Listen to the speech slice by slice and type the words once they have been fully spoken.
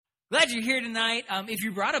Glad you're here tonight. If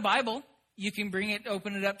you brought a Bible, you can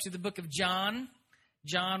open it up to the book of John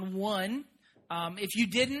 1. If you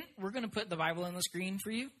didn't, we're going to put the Bible on the screen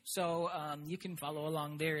for you, so you can follow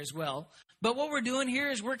along there as well. But what we're doing here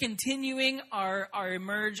is we're continuing our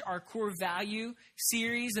Emerge, our core value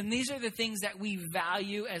series, and these are the things that we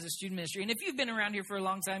value as a student ministry. And if you've been around here for a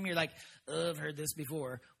long time, you're like, oh, I've heard this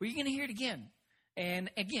before. Well, you're going to hear it again and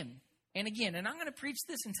again. And again, and I'm going to preach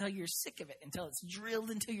this until you're sick of it, until it's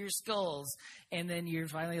drilled into your skulls. And then you're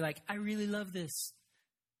finally like, I really love this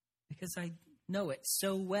because I know it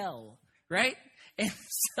so well, right? And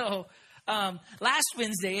so last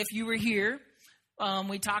Wednesday, if you were here,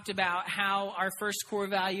 we talked about how our first core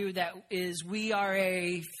value that is we're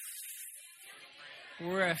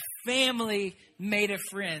a family made of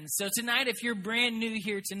friends. So tonight, if you're brand new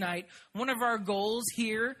here tonight, one of our goals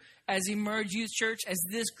here as Emerge Youth Church, as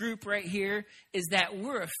this group right here, is that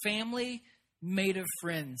we're a family made of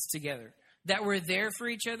friends together. That we're there for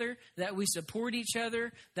each other, that we support each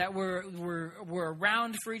other, that we're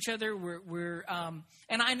around for each other.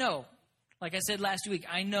 And I know, like I said last week,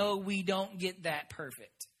 I know we don't get that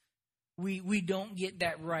perfect. We don't get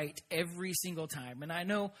that right every single time. And I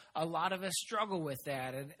know a lot of us struggle with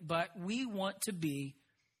that. But we want to be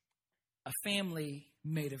a family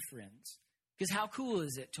made of friends. Because how cool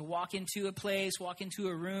is it to walk into a place, walk into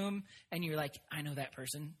a room, and you're like, I know that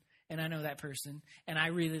person, and I know that person, and I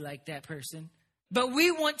really like that person. But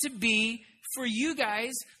we want to be, for you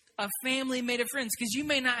guys, a family made of friends. Because you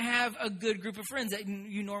may not have a good group of friends that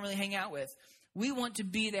you normally hang out with. We want to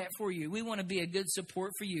be that for you. We want to be a good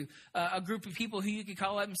support for you. A group of people who you could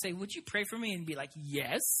call up and say, would you pray for me? And be like,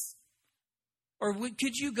 yes. Or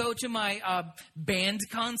could you go to my band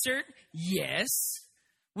concert? Yes.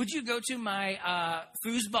 Would you go to my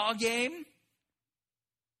foosball game?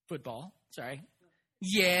 Football, sorry.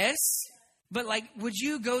 Yes. But would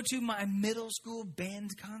you go to my middle school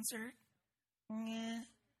band concert?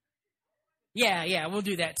 Yeah, we'll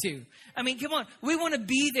do that too. I mean, come on. We want to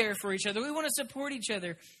be there for each other. We want to support each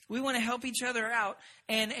other. We want to help each other out.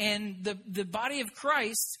 And the body of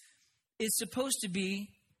Christ is supposed to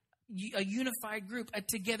be a unified group,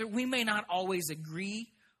 together. We may not always agree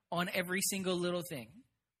on every single little thing.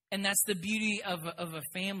 And that's the beauty of a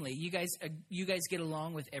family. You guys get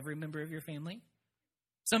along with every member of your family.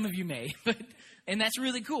 Some of you may, and that's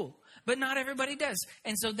really cool. But not everybody does.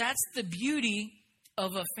 And so that's the beauty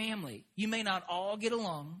of a family. You may not all get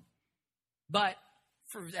along, but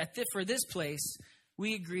for this place,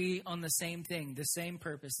 we agree on the same thing, the same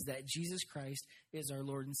purpose, that Jesus Christ is our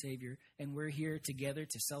Lord and Savior. And we're here together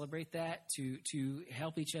to celebrate that, to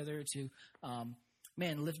help each other, to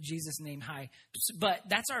lift Jesus' name high. But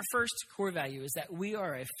that's our first core value, is that we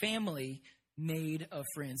are a family made of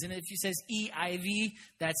friends. And if you says EIV,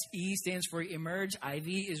 that's E stands for Emerge. IV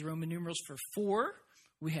is Roman numerals for 4.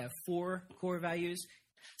 We have 4 core values.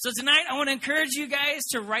 So tonight, I want to encourage you guys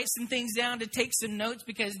to write some things down, to take some notes,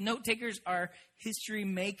 because note takers are history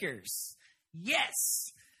makers.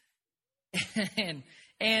 Yes.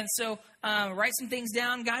 And so write some things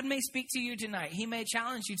down. God may speak to you tonight. He may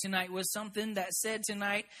challenge you tonight with something that's said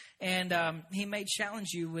tonight, and he may challenge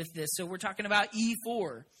you with this. So we're talking about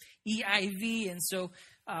E4, EIV, and so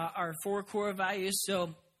our 4 core values.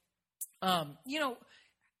 So, how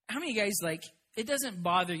many guys, it doesn't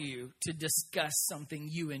bother you to discuss something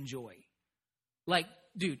you enjoy?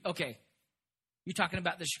 Dude, okay, you're talking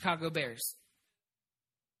about the Chicago Bears.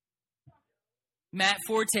 Matt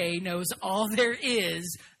Forte knows all there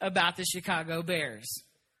is about the Chicago Bears.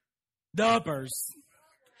 The Bears.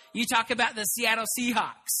 You talk about the Seattle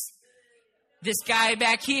Seahawks. This guy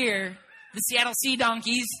back here, the Seattle Sea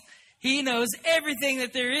Donkeys, he knows everything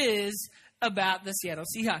that there is about the Seattle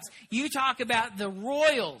Seahawks. You talk about the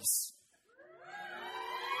Royals.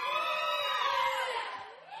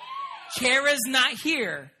 Kara's not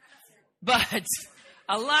here, but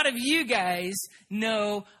a lot of you guys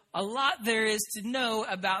know a lot there is to know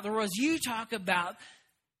about the Royals. You talk about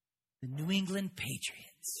the New England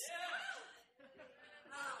Patriots.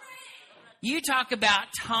 You talk about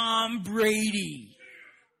Tom Brady.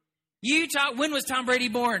 When was Tom Brady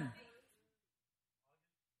born?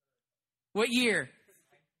 What year?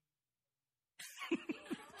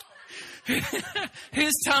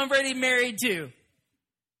 Who's Tom Brady married to?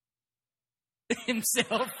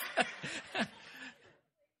 Himself.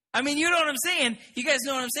 I mean, you know what I'm saying? You guys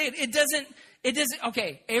know what I'm saying? It doesn't,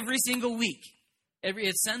 okay, every single week,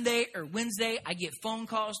 it's Sunday or Wednesday, I get phone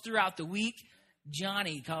calls throughout the week.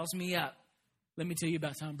 Johnny calls me up. Let me tell you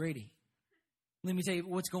about Tom Brady. Let me tell you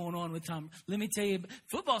what's going on with Tom. Let me tell you,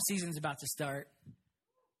 football season's about to start.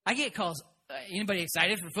 I get calls. Anybody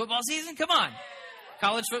excited for football season? Come on.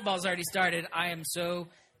 College football's already started. I am so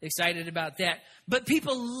excited about that. But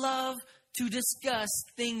people love to discuss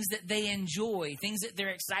things that they enjoy, things that they're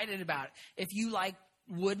excited about. If you like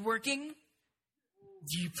woodworking,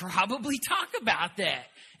 you probably talk about that.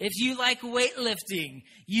 If you like weightlifting,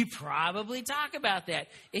 you probably talk about that.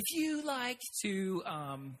 If you like to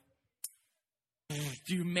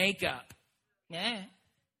do makeup, yeah,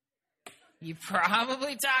 you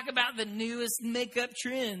probably talk about the newest makeup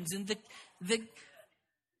trends and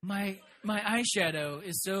my eyeshadow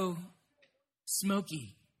is so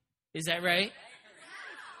smoky. Is that right?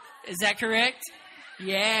 Is that correct?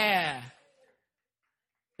 Yeah.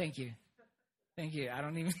 Thank you. Thank you. I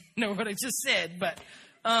don't even know what I just said, but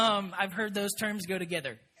I've heard those terms go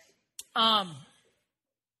together.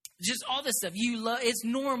 Just all this stuff. It's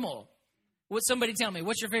normal. What somebody tell me?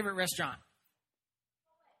 What's your favorite restaurant?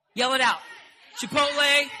 Yell it out.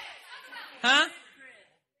 Chipotle? Huh?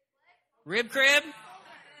 Rib Crib?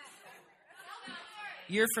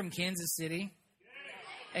 You're from Kansas City.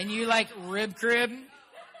 And you like Rib Crib?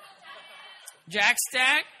 Jack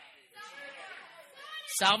Stack?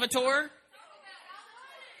 Salvatore?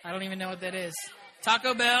 I don't even know what that is.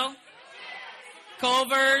 Taco Bell?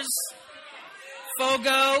 Culver's?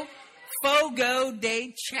 Fogo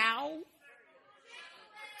de Chao?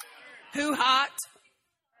 Who Hot?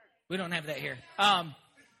 We don't have that here.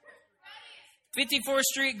 54th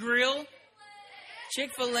Street Grill?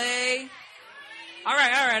 Chick-fil-A? All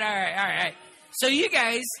right. So you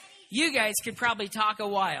guys could probably talk a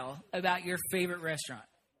while about your favorite restaurant,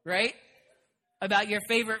 right? About your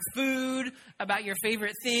favorite food, about your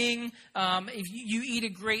favorite thing. If you eat a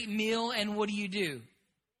great meal, and what do?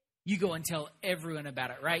 You go and tell everyone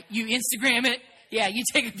about it, right? You Instagram it. Yeah, you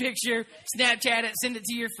take a picture, Snapchat it, send it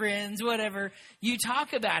to your friends, whatever. You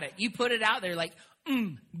talk about it. You put it out there like,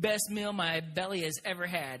 best meal my belly has ever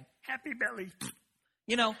had. Happy belly.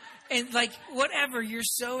 You know, and like whatever, you're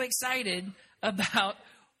so excited about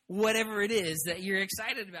whatever it is that you're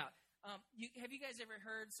excited about. Have you guys ever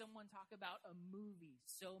heard someone talk about a movie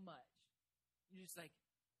so much? You're just like,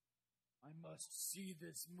 I must see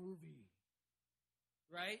this movie.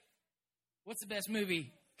 Right? What's the best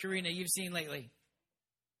movie, Karina, you've seen lately?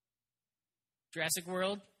 Jurassic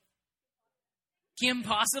World? Kim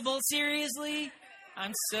Possible? Seriously?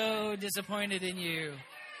 I'm so disappointed in you.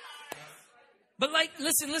 But like,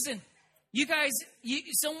 listen. You guys,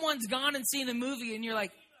 someone's gone and seen a movie and you're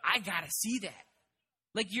like, I gotta see that.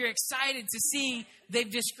 Like you're excited to see, they've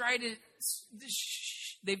described it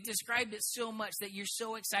so much that you're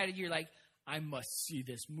so excited, you're like, I must see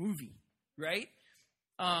this movie, right?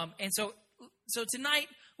 And so tonight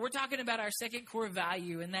we're talking about our second core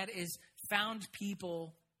value, and that is found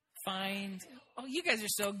people find. Oh, you guys are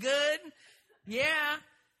so good. Yeah.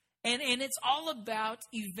 And it's all about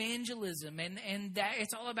evangelism and that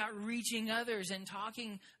it's all about reaching others and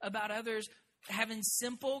talking about others, having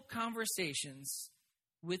simple conversations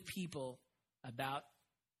with people about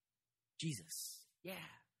Jesus. Yeah.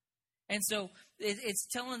 And so it's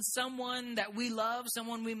telling someone that we love,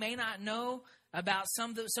 someone we may not know, about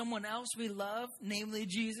someone else we love, namely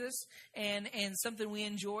Jesus, and something we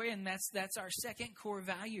enjoy, and that's our second core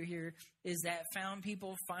value here, is that found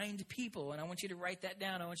people find people. And I want you to write that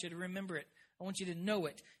down. I want you to remember it. I want you to know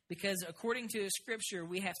it, because according to Scripture,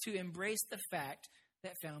 we have to embrace the fact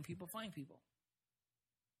that found people find people.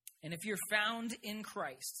 And if you're found in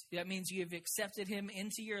Christ, that means you have accepted him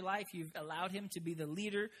into your life, you've allowed him to be the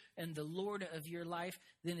leader and the Lord of your life,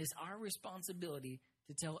 then it's our responsibility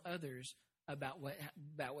to tell others about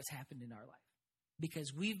what's happened in our life.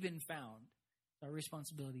 Because we've been found, it's our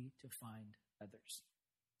responsibility to find others.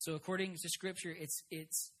 So according to Scripture, it's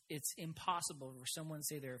impossible for someone to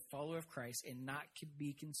say they're a follower of Christ and not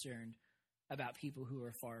be concerned about people who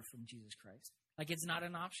are far from Jesus Christ. Like, it's not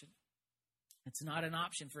an option. It's not an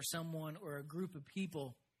option for someone or a group of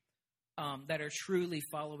people that are truly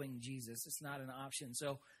following Jesus. It's not an option.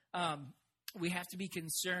 So we have to be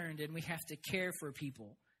concerned, and we have to care for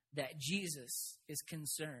people that Jesus is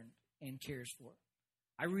concerned and cares for.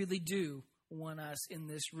 I really do want us in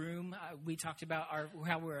this room. We talked about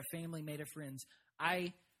how we're a family made of friends.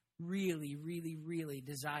 I really, really, really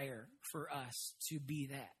desire for us to be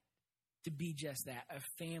that, to be just that, a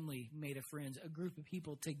family made of friends, a group of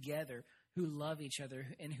people together who love each other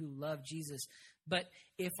and who love Jesus. But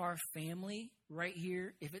if our family right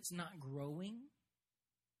here, if it's not growing,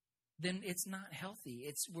 then it's not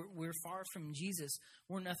healthy. We're far from Jesus.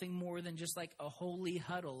 We're nothing more than just like a holy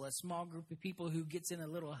huddle, a small group of people who gets in a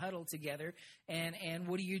little huddle together. And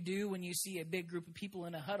what do you do when you see a big group of people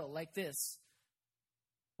in a huddle like this?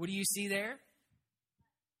 What do you see there?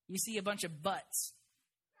 You see a bunch of butts.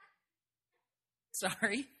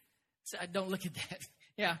 Sorry. So don't look at that.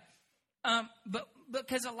 Yeah. But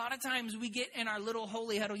because a lot of times we get in our little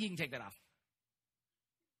holy huddle. You can take that off.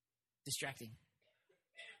 Distracting.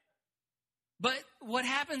 But what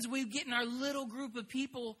happens, we get in our little group of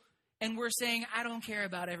people and we're saying, I don't care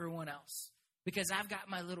about everyone else because I've got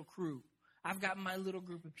my little crew. I've got my little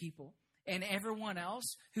group of people. And everyone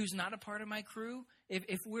else who's not a part of my crew,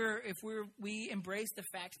 if we embrace the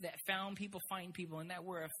fact that found people find people and that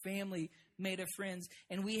we're a family made of friends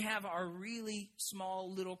and we have our really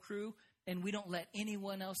small little crew and we don't let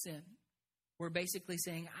anyone else in, we're basically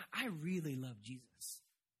saying, I really love Jesus.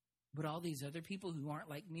 But all these other people who aren't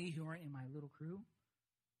like me, who aren't in my little crew,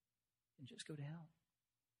 can just go to hell.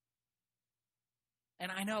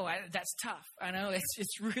 And I know that's tough. I know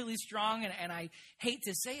it's really strong, and I hate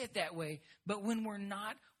to say it that way. But when we're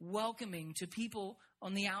not welcoming to people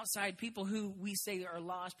on the outside, people who we say are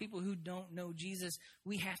lost, people who don't know Jesus,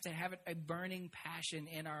 we have to have a burning passion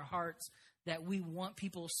in our hearts that we want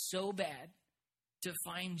people so bad to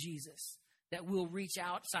find Jesus that we'll reach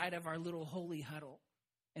outside of our little holy huddle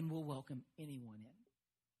and we'll welcome anyone in.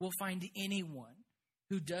 We'll find anyone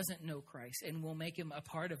who doesn't know Christ and we'll make him a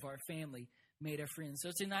part of our family made of friends.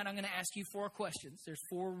 So tonight I'm going to ask you 4 questions. There's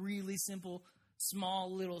 4 really simple,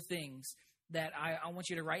 small little things that I want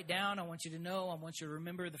you to write down. I want you to know. I want you to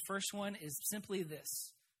remember. The first one is simply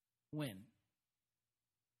this: when?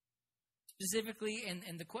 Specifically,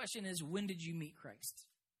 and the question is, when did you meet Christ?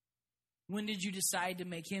 When did you decide to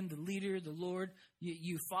make him the leader, the Lord?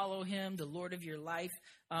 You follow him, the Lord of your life.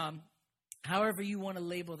 However you want to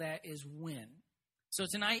label that is when. So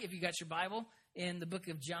tonight, if you got your Bible, in the book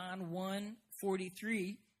of John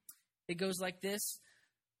 1:43, it goes like this.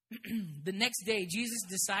 The next day, Jesus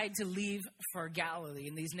decided to leave for Galilee.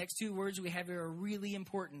 And these next 2 words we have here are really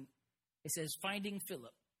important. It says, finding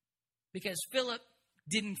Philip. Because Philip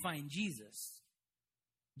didn't find Jesus.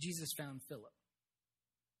 Jesus found Philip.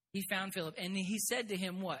 He found Philip. And he said to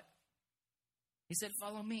him what? He said,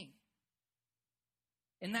 follow me.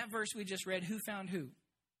 In that verse we just read, who found who?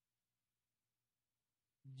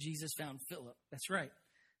 Jesus found Philip. That's right.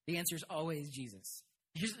 The answer is always Jesus.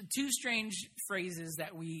 Here's 2 strange phrases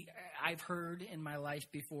that I've heard in my life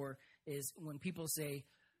before is when people say,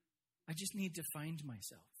 I just need to find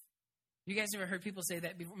myself. You guys ever heard people say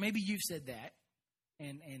that before? Maybe you've said that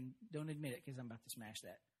and don't admit it because I'm about to smash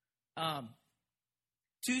that.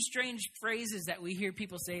 2 strange phrases that we hear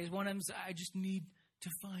people say is one of them is, I just need to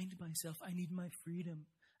find myself. I need my freedom.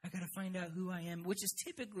 I got to find out who I am, which is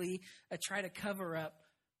typically a try to cover up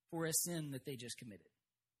for a sin that they just committed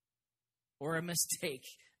or a mistake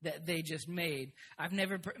that they just made. I've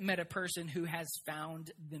never met a person who has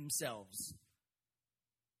found themselves.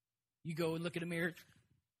 You go and look at a mirror.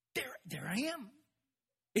 There I am.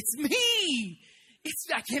 It's me.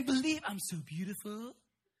 I can't believe I'm so beautiful.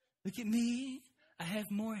 Look at me. I have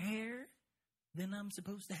more hair than I'm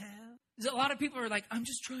supposed to have. A lot of people are like, I'm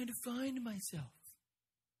just trying to find myself.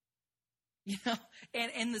 You know,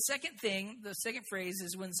 and the second phrase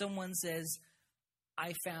is when someone says,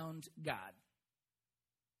 I found God.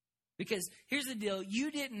 Because here's the deal, you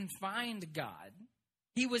didn't find God.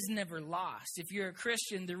 He was never lost. If you're a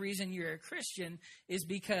Christian, the reason you're a Christian is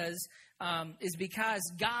because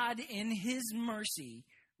God in his mercy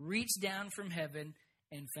reached down from heaven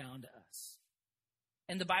and found us.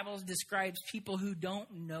 And the Bible describes people who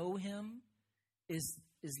don't know him is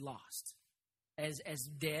lost, as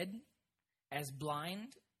dead, as blind.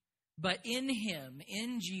 But in him,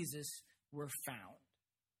 in Jesus, we're found.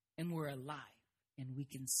 And we're alive. And we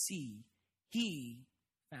can see he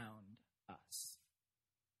found us.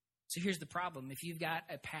 So here's the problem. If you've got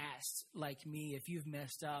a past like me, if you've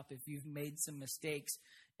messed up, if you've made some mistakes,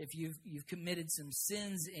 if you've committed some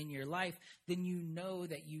sins in your life, then you know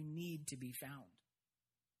that you need to be found.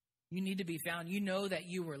 You need to be found. You know that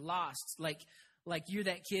you were lost. Like you're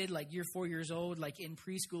that kid, like you're 4 years old, like in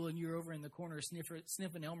preschool, and you're over in the corner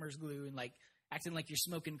sniffing Elmer's glue and like acting like you're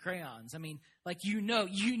smoking crayons. I mean, like you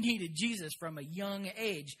needed Jesus from a young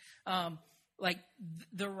age. Like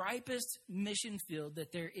the ripest mission field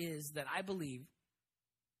that there is, that I believe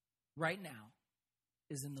right now,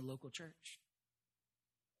 is in the local church.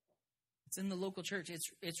 It's in the local church.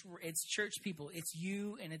 It's church people. It's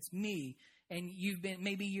you and it's me. And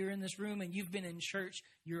maybe you're in this room and you've been in church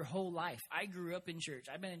your whole life. I grew up in church.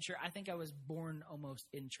 I've been in church. I think I was born almost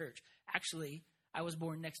in church. Actually, I was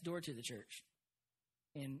born next door to the church.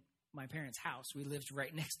 In my parents' house, we lived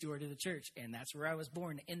right next door to the church. And that's where I was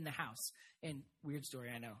born, in the house. And weird story,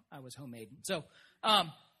 I know. I was homemade. So,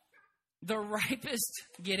 the ripest,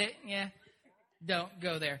 get it? Yeah. Don't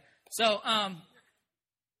go there. So,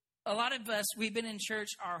 A lot of us, we've been in church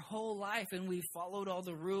our whole life and we've followed all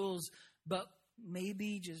the rules, but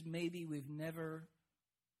maybe, just maybe, we've never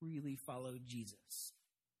really followed Jesus.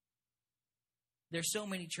 There's so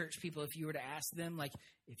many church people, if you were to ask them, like,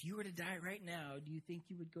 if you were to die right now, do you think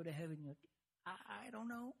you would go to heaven? You're like, I don't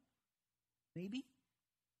know. Maybe.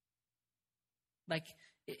 Like,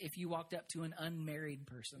 if you walked up to an unmarried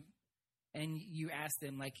person and you asked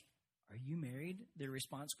them, like, are you married? Their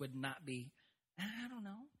response would not be, I don't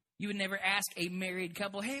know. You would never ask a married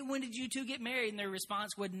couple, hey, when did you two get married? And their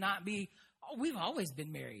response would not be, oh, we've always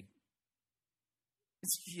been married.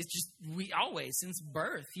 It's just, we always, since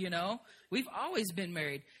birth, we've always been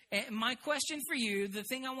married. And my question for you, the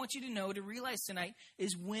thing I want you to know, to realize tonight,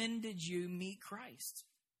 is when did you meet Christ?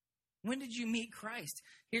 When did you meet Christ?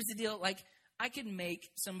 Here's the deal. Like, I could make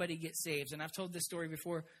somebody get saved. And I've told this story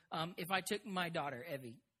before. If I took my daughter,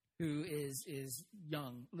 Evie, who is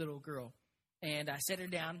young, little girl, and I set her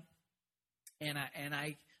down, and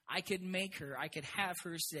I could have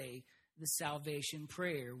her say the salvation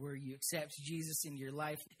prayer where you accept Jesus in your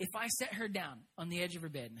life. If I set her down on the edge of her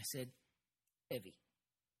bed and I said, Evie,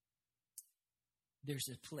 there's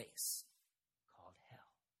a place called hell,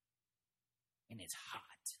 and it's hot,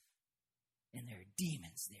 and there are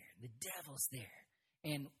demons there, the devil's there.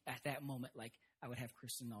 And at that moment, like, I would have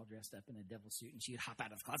Kristen all dressed up in a devil suit, and she would hop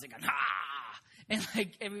out of the closet going, ah! And,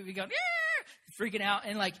 like, Evie would be going, yeah! Freaking out.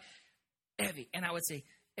 And, like, Evie. And I would say,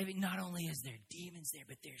 Evie, not only is there demons there,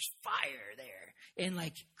 but there's fire there. And,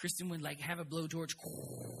 like, Kristen would, like, have a blowtorch.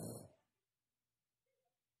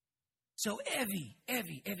 So, Evie,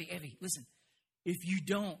 listen. If you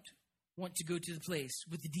don't want to go to the place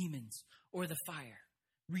with the demons or the fire,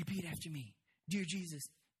 repeat after me. Dear Jesus.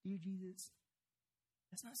 Dear Jesus.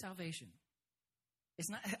 That's not salvation. It's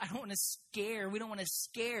not, we don't want to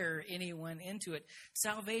scare anyone into it.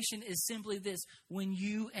 Salvation is simply this: when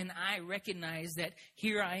you and I recognize that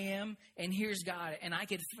here I am and here's God, and I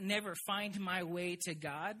could never find my way to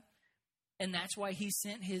God. And that's why he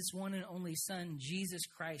sent his one and only son, Jesus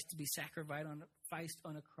Christ, to be sacrificed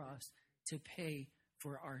on a cross to pay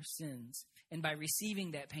for our sins. And by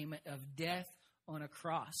receiving that payment of death on a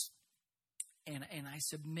cross, and I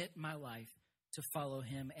submit my life to follow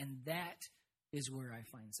him, and that is where I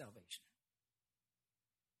find salvation.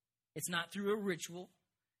 It's not through a ritual.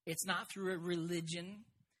 It's not through a religion.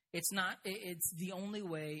 It's the only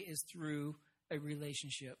way is through a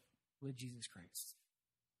relationship with Jesus Christ.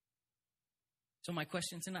 So my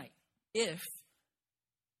question tonight, if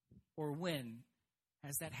or when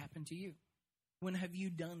has that happened to you? When have you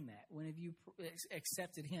done that? When have you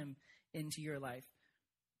accepted him into your life?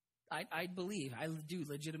 I do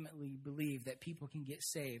legitimately believe that people can get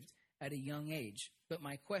saved at a young age. But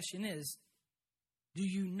my question is, do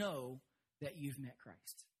you know that you've met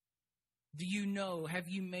Christ? Do you know, have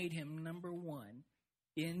you made him number one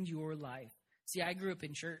in your life? See, I grew up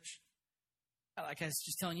in church. Like I was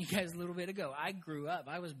just telling you guys a little bit ago, I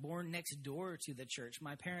was born next door to the church.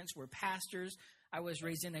 My parents were pastors. I was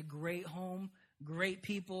raised in a great home, great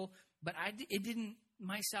people. But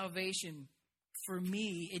my salvation, for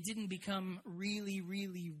me, it didn't become really,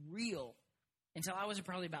 really real until I was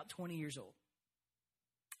probably about 20 years old.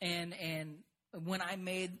 And when I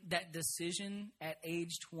made that decision at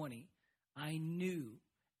age 20, I knew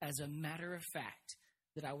as a matter of fact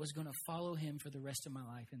that I was going to follow him for the rest of my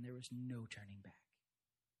life, and there was no turning back.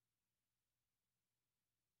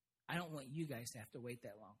 I don't want you guys to have to wait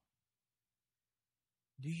that long.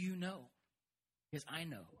 Do you know? Because I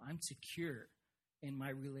know I'm secure in my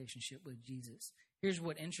relationship with Jesus. Here's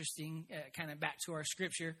what interesting, kind of back to our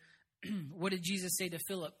scripture. What did Jesus say to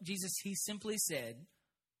Philip? He simply said,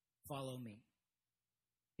 follow me.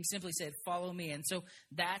 He simply said, follow me. And so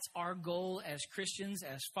that's our goal as Christians,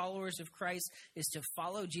 as followers of Christ, is to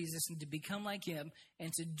follow Jesus and to become like him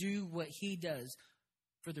and to do what he does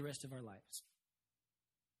for the rest of our lives.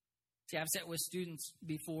 See, I've sat with students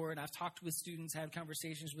before, and I've talked with students, had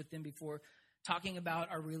conversations with them before, talking about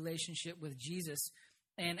our relationship with Jesus.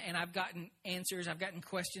 And I've gotten answers, I've gotten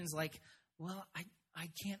questions like, well, I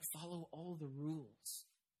can't follow all the rules.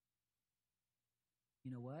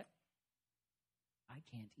 You know what? I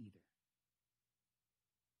can't either.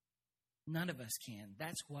 None of us can.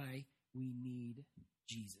 That's why we need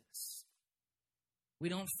Jesus. We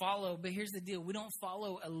don't follow, but here's the deal. We don't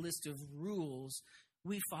follow a list of rules.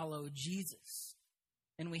 We follow Jesus.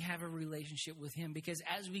 And we have a relationship with him, because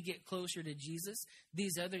as we get closer to Jesus,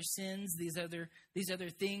 these other sins, these other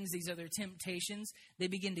things, these other temptations, they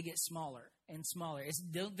begin to get smaller and smaller.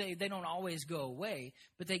 They don't always go away,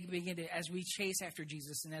 but they begin to, as we chase after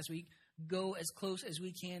Jesus and as we go as close as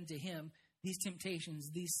we can to him, these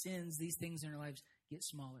temptations, these sins, these things in our lives get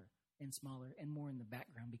smaller and smaller and more in the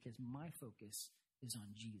background because my focus is on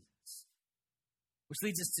Jesus. Which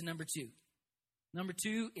leads us to number 2. Number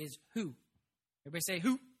 2 is who. Everybody say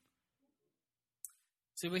who.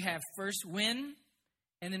 So we have first when,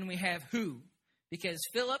 and then we have who. Because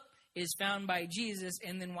Philip is found by Jesus,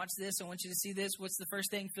 and then watch this. I want you to see this. What's the first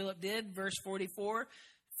thing Philip did? Verse 44.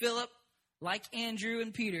 Philip, like Andrew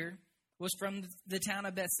and Peter, was from the town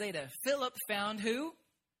of Bethsaida. Philip found who?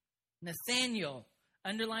 Nathanael.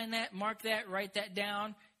 Underline that, mark that, write that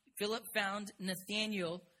down. Philip found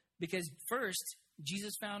Nathanael because first,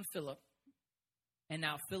 Jesus found Philip, and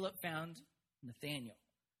now Philip found Nathanael.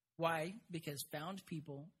 Why? Because found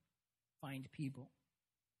people find people.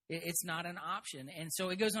 It's not an option. And so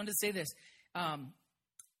it goes on to say this.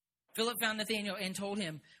 Philip found Nathanael and told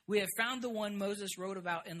him, "We have found the one Moses wrote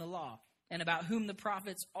about in the law, and about whom the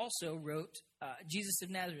prophets also wrote, Jesus of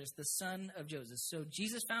Nazareth, the son of Joseph." So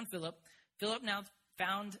Jesus found Philip. Philip now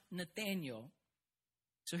found Nathanael.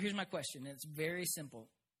 So here's my question. It's very simple.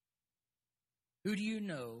 Who do you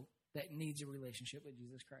know that needs a relationship with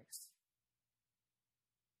Jesus Christ?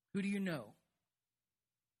 Who do you know?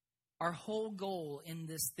 Our whole goal in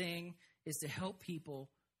this thing is to help people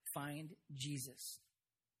find Jesus.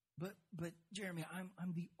 But Jeremy,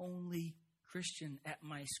 I'm the only Christian at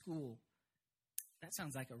my school. That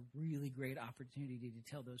sounds like a really great opportunity to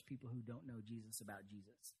tell those people who don't know Jesus about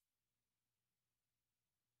Jesus.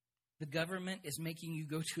 The government is making you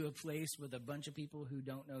go to a place with a bunch of people who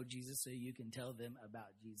don't know Jesus so you can tell them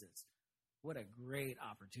about Jesus. What a great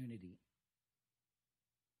opportunity.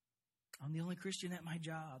 I'm the only Christian at my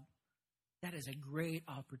job. That is a great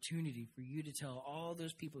opportunity for you to tell all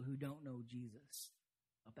those people who don't know Jesus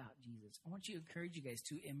about Jesus. I want to encourage you guys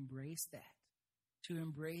to embrace that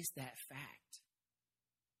fact.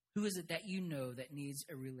 Who is it that you know that needs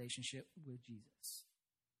a relationship with Jesus?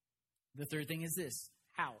 The third thing is this: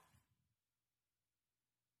 how.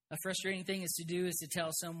 A frustrating thing is to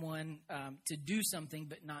tell someone to do something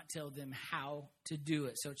but not tell them how to do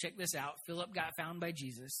it. So check this out. Philip got found by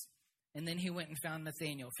Jesus, and then he went and found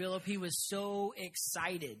Nathanael. Philip, he was so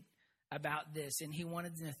excited about this, and he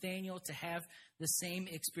wanted Nathanael to have the same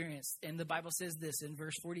experience. And the Bible says this in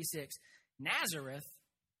verse 46, "Nazareth,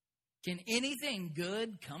 can anything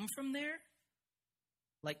good come from there?"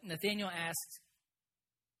 Like Nathanael asked,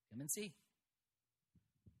 "Come and see."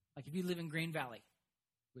 Like if you live in Green Valley,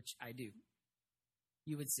 which I do,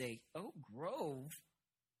 you would say, "Oak Grove?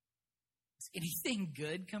 Does anything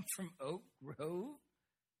good come from Oak Grove?"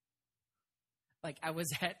 Like I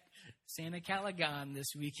was at Santa Calagon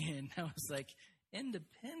this weekend. I was like,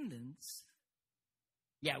 Independence?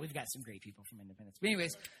 Yeah, we've got some great people from Independence. But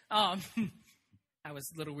anyways, I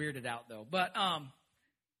was a little weirded out though. But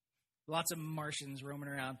lots of Martians roaming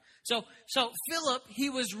around. So Philip, he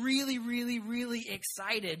was really, really, really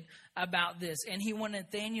excited about this. And he wanted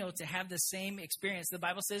Nathanael to have the same experience. The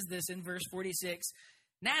Bible says this in verse 46,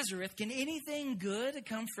 "Nazareth, can anything good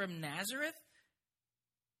come from Nazareth?"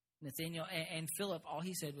 Nathanael and Philip, all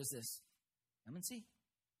he said was this: "Come and see.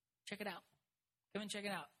 Check it out. Come and check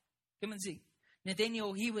it out. Come and see."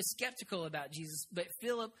 Nathanael, he was skeptical about Jesus, but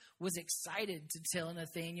Philip was excited to tell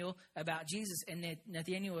Nathanael about Jesus. And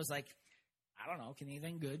Nathanael was like, "I don't know, can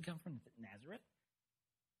anything good come from Nazareth?"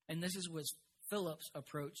 And this was Philip's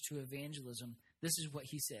approach to evangelism. This is what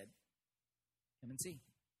he said: "Come and see.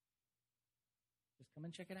 Just come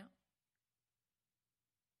and check it out.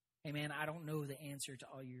 Hey man, I don't know the answer to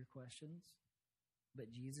all your questions,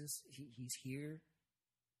 but Jesus, he's here.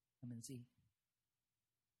 Come and see."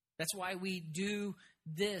 That's why we do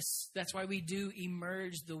this. That's why we do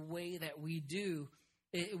Emerge the way that we do.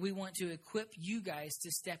 We want to equip you guys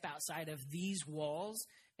to step outside of these walls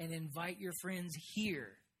and invite your friends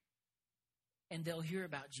here. And they'll hear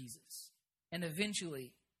about Jesus. And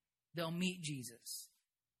eventually, they'll meet Jesus.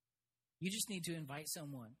 You just need to invite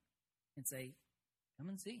someone and say, "Come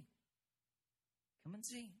and see. Come and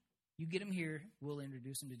see." You get them here, we'll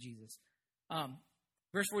introduce them to Jesus.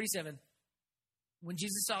 Verse 47. When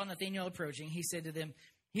Jesus saw Nathanael approaching, he said to them,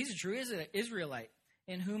 "He's a true Israelite,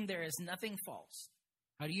 in whom there is nothing false."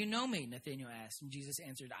 "How do you know me?" Nathanael asked. And Jesus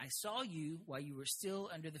answered, "I saw you while you were still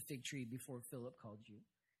under the fig tree before Philip called you."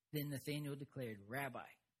 Then Nathanael declared, "Rabbi,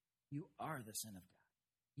 you are the Son of God.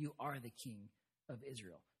 You are the King of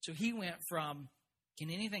Israel." So he went from,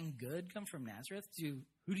 "Can anything good come from Nazareth?" to,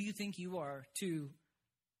 "Who do you think you are?" to,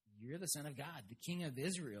 "You're the Son of God, the King of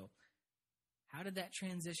Israel." How did that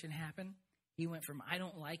transition happen? He went from, "I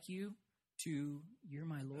don't like you," to, "You're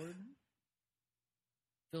my Lord."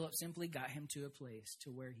 Philip simply got him to a place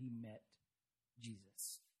to where he met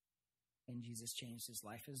Jesus. And Jesus changed his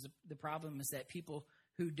life. The problem is that people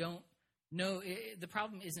who don't No, the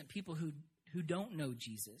problem isn't people who don't know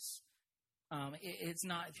Jesus. It's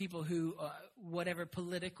not people who, whatever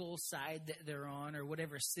political side that they're on or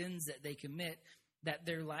whatever sins that they commit, that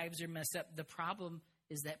their lives are messed up. The problem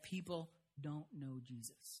is that people don't know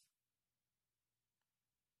Jesus.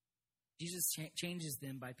 Jesus changes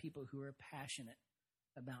them by people who are passionate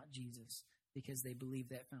about Jesus because they believe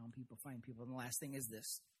that found people find people. And the last thing is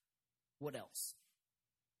this. What else?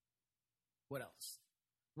 What else?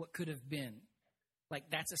 What could have been?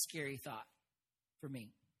 Like, that's a scary thought for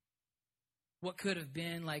me. What could have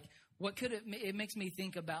been? Like, what could have? It makes me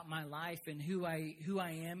think about my life and who I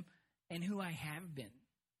am and who I have been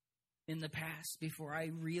in the past before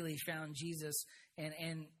I really found Jesus. And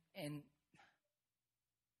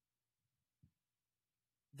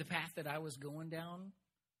the path that I was going down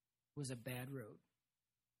was a bad road.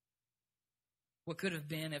 What could have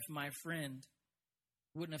been if my friend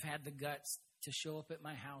wouldn't have had the guts to show up at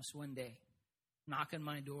my house one day, knock on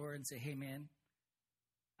my door and say, hey, man,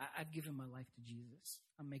 I've given my life to Jesus.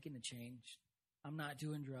 I'm making a change. I'm not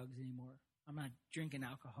doing drugs anymore. I'm not drinking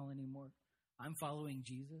alcohol anymore. I'm following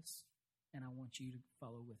Jesus, and I want you to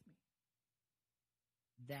follow with me.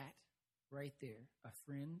 That right there, a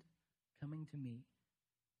friend coming to me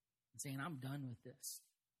and saying, I'm done with this.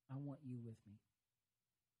 I want you with me.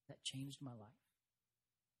 That changed my life.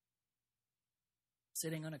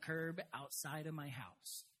 Sitting on a curb outside of my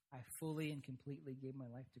house, I fully and completely gave my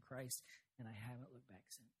life to Christ, and I haven't looked back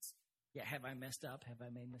since. Yeah, have I messed up? Have I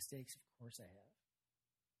made mistakes? Of course I have.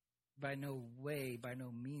 By no way, by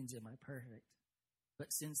no means am I perfect.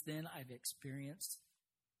 But since then, I've experienced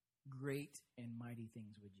great and mighty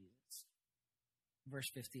things with Jesus. Verse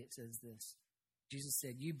 50, it says this. Jesus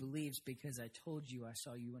said, you believed because I told you I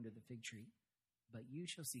saw you under the fig tree, but you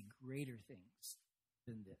shall see greater things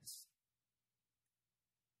than this.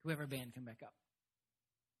 Whoever band, come back up.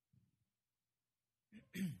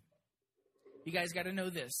 You guys got to know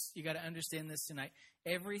this. You got to understand this tonight.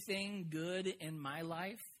 Everything good in my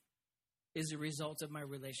life is a result of my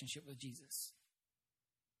relationship with Jesus.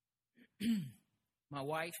 My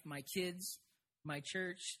wife, my kids, my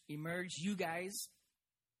church, Emerge, you guys,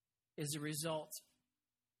 is a result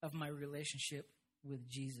of my relationship with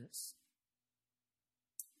Jesus.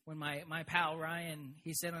 When my pal Ryan,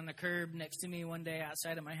 he sat on the curb next to me one day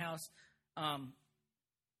outside of my house,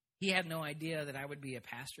 he had no idea that I would be a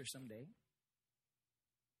pastor someday.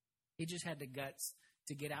 He just had the guts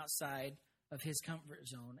to get outside of his comfort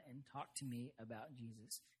zone and talk to me about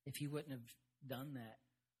Jesus. If he wouldn't have done that,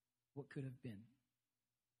 what could have been?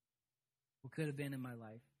 What could have been in my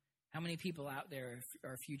life? How many people out there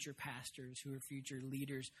are future pastors, who are future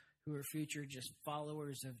leaders, who are future just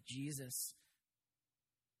followers of Jesus,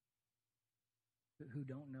 who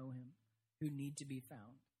don't know him, who need to be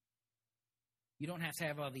found? You don't have to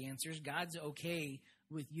have all the answers. God's okay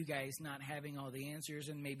with you guys not having all the answers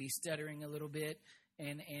and maybe stuttering a little bit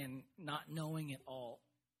and not knowing it all.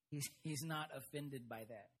 He's not offended by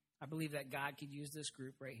that. I believe that God could use this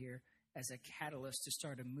group right here as a catalyst to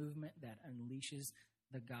start a movement that unleashes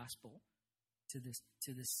the gospel to this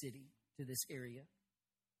city, to this area.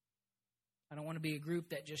 I don't want to be a group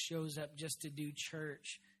that just shows up just to do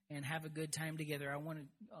church and have a good time together. I want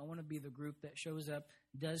to be the group that shows up,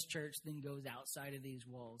 does church, then goes outside of these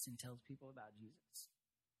walls and tells people about Jesus.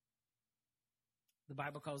 The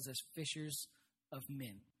Bible calls us fishers of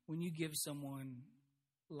men. When you give someone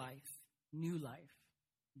life, new life,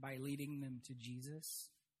 by leading them to Jesus.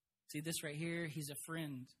 See this right here? He's a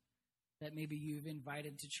friend that maybe you've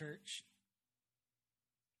invited to church.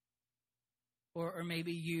 Or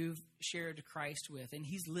maybe you've shared Christ with, and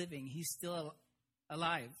he's living. He's still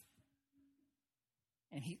alive.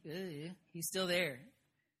 And he's still there.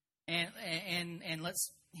 And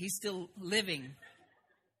he's still living.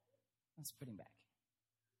 Let's put him back.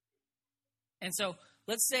 And so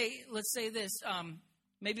let's say this.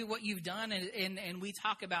 Maybe what you've done, and we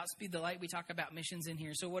talk about Speed the Light, we talk about missions in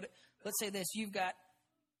here. So let's say this, you've got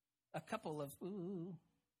I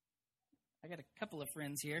got a couple of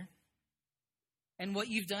friends here. And what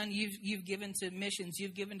you've done, you've given to missions,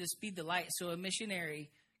 you've given to Speed the Light. So a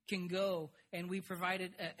missionary can go, and we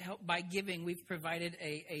provided help by giving. We've provided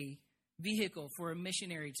a vehicle for a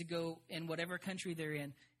missionary to go in whatever country they're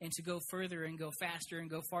in, and to go further and go faster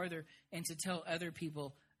and go farther, and to tell other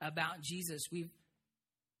people about Jesus. We've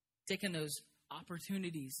taken those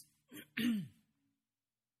opportunities,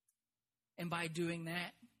 and by doing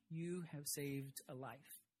that, you have saved a life.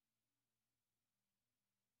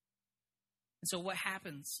 And so what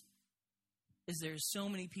happens is there's so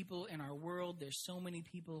many people in our world, there's so many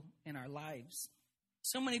people in our lives.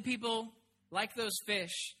 So many people, like those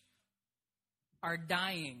fish, are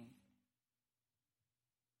dying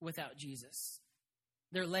without Jesus.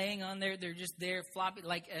 They're laying on there. They're just there flopping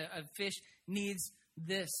like a fish needs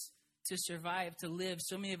this to survive, to live.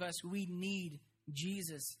 So many of us, we need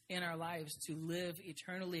Jesus in our lives to live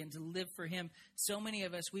eternally and to live for him. So many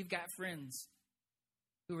of us, we've got friends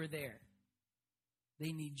who are there.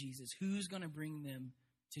 They need Jesus. Who's going to bring them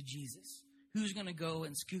to Jesus? Who's going to go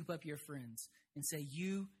and scoop up your friends and say,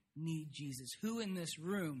 you need Jesus? Who in this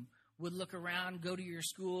room would look around, go to your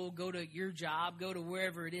school, go to your job, go to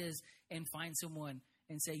wherever it is, and find someone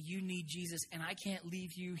and say, you need Jesus, and I can't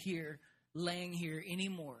leave you here, laying here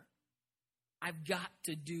anymore. I've got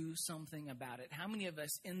to do something about it. How many of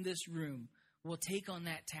us in this room will take on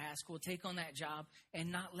that task, will take on that job,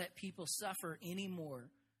 and not let people suffer anymore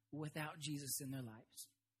without Jesus in their lives?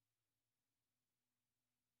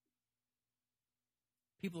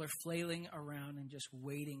 People are flailing around and just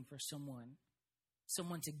waiting for someone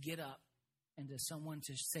to get up and to someone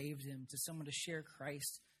to save them, to someone to share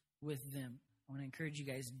Christ with them. I want to encourage you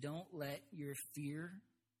guys, don't let your fear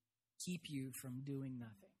keep you from doing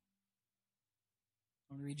nothing.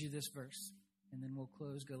 I want to read you this verse, and then we'll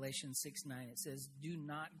close. Galatians 6:9. It says, do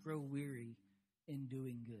not grow weary in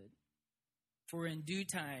doing good, for in due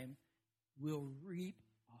time we'll reap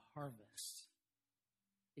a harvest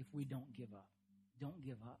if we don't give up. Don't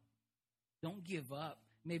give up. Don't give up.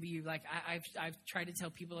 Maybe you're like, I've tried to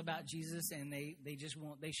tell people about Jesus, and they just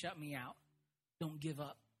won't. They shut me out. Don't give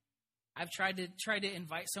up. I've tried to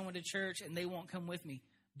invite someone to church, and they won't come with me.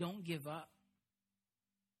 Don't give up.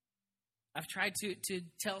 I've tried to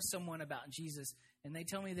tell someone about Jesus, and they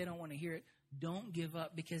tell me they don't want to hear it. Don't give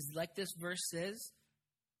up, because like this verse says,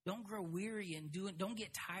 don't grow weary in doing. Don't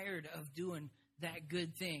get tired of doing that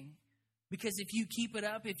good thing, because if you keep it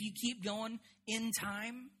up, if you keep going in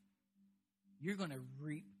time, you're going to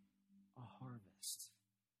reap a harvest.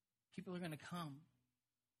 People are going to come.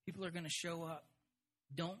 People are going to show up.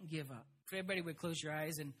 Don't give up. If everybody would close your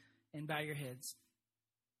eyes and bow your heads.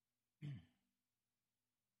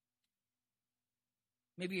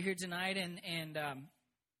 Maybe you're here tonight and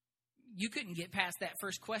you couldn't get past that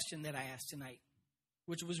first question that I asked tonight,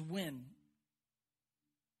 which was when.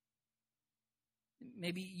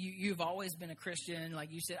 Maybe you've always been a Christian.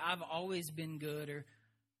 Like you said, I've always been good. Or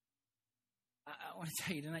I want to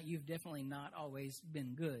tell you tonight, you've definitely not always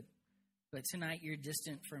been good. But tonight you're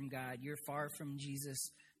distant from God. You're far from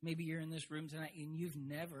Jesus. Maybe you're in this room tonight and you've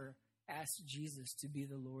never asked Jesus to be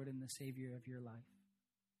the Lord and the Savior of your life.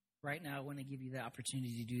 Right now, I want to give you the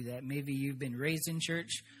opportunity to do that. Maybe you've been raised in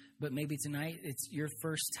church, but maybe tonight it's your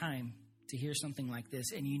first time to hear something like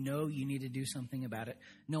this, and you know you need to do something about it.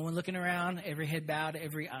 No one looking around, every head bowed,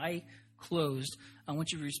 every eye closed. I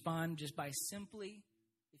want you to respond just by simply,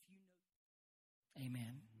 if you know.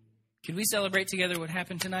 Amen. Could we celebrate together what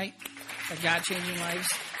happened tonight? Of God changing lives?